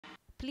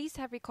Police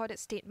have recorded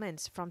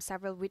statements from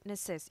several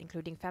witnesses,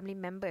 including family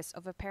members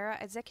of a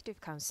Perak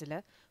Executive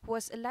Councillor who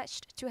was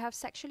alleged to have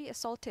sexually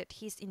assaulted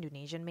his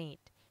Indonesian maid.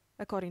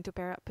 According to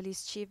Perak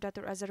Police Chief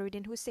Datuk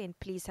Azharuddin Hussein,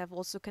 police have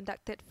also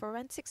conducted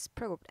forensics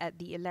probe at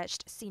the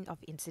alleged scene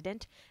of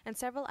incident, and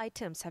several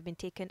items have been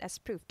taken as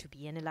proof to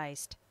be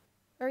analysed.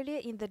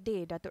 Earlier in the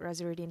day, Datuk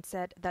Azharuddin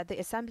said that the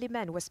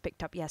assemblyman was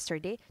picked up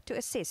yesterday to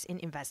assist in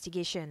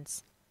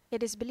investigations.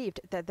 It is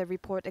believed that the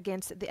report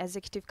against the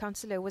executive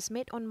councillor was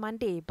made on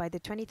Monday by the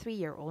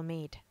 23-year-old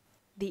maid.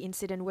 The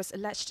incident was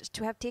alleged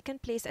to have taken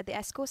place at the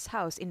Exco's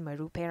house in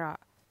Meru, Perak.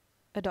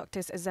 A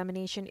doctor's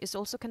examination is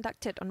also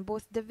conducted on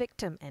both the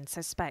victim and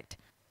suspect,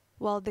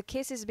 while the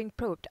case is being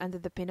probed under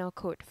the Penal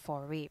Code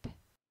for rape.